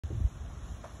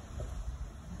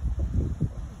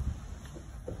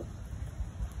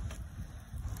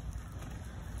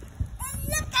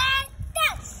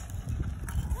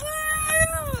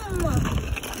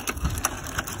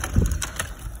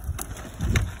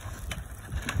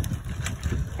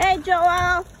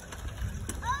Joel.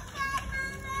 Okay,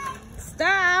 Mommy.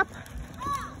 Stop.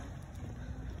 Oh.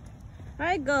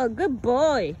 Alright, good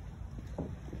boy.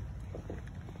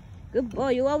 Good boy.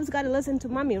 You always gotta listen to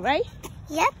mommy, right?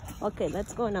 Yep. Okay,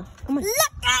 let's go now. Come on.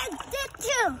 Look at it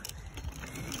too.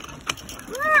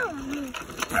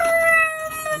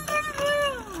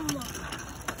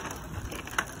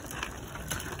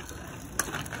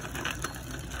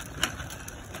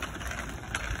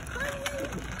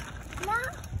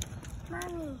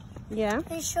 Mommy, Yeah.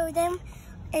 they show them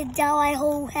and now I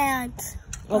hold hands.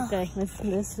 Okay, let's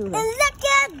do And that. look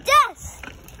at this!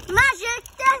 Magic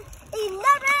that he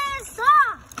never saw!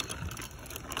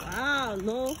 Wow,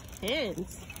 no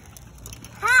hands.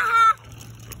 Haha!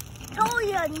 Told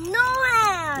you, no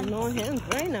hands! No hands,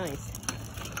 very nice.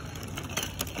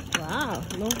 Wow,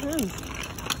 no hands.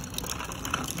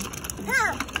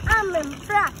 Huh, I'm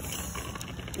impressed.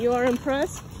 You are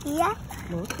impressed? Yeah.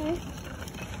 Okay.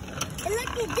 And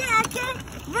look at that, I can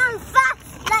run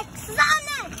fast like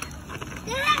Sonic!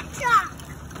 The Electra!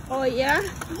 Oh, yeah?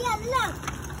 Yeah, look.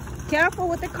 Careful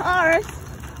with the cars.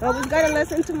 Always gotta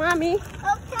listen to mommy.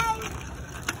 Okay.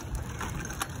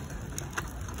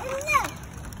 And look,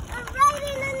 I'm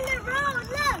riding in the road,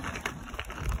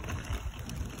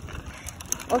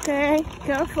 look. Okay,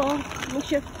 careful. Make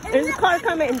sure. There's a car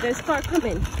coming. There's a car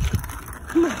coming.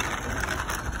 Come on.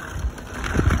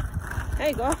 There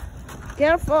you go.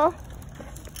 Careful.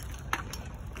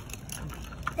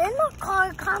 There's no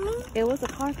car coming. It was a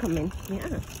car coming.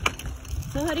 Yeah.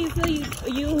 So how do you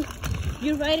feel?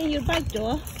 You riding your bike,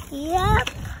 Joel? Yep.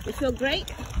 You feel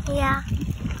great? Yeah.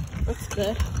 That's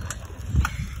good.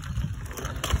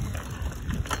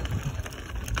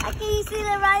 I can you see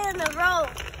the ride on the road.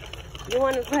 You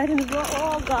want to ride in the road?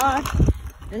 Oh God,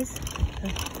 it's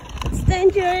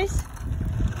dangerous.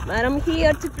 But I'm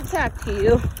here to protect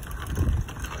you.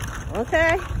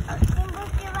 Okay?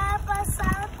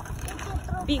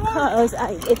 Because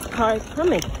it's car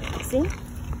coming. See?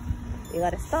 You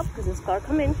gotta stop because this car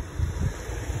coming.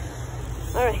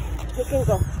 All right, you can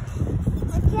go.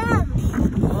 I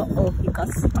can. Uh-oh, he got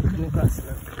stuck in the grass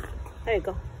now. There you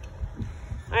go.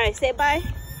 All right, say bye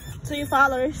to your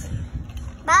followers.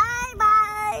 Bye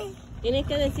bye. Tiene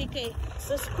que decir que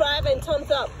subscribe and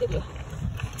thumbs up. Give you.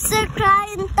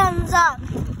 Subscribe and thumbs up.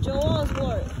 Joel's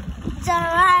word.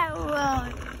 Joel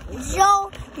World.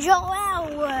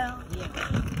 Joel World. Yeah.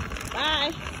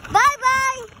 Bye. Bye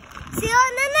bye. See you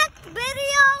on the next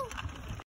video.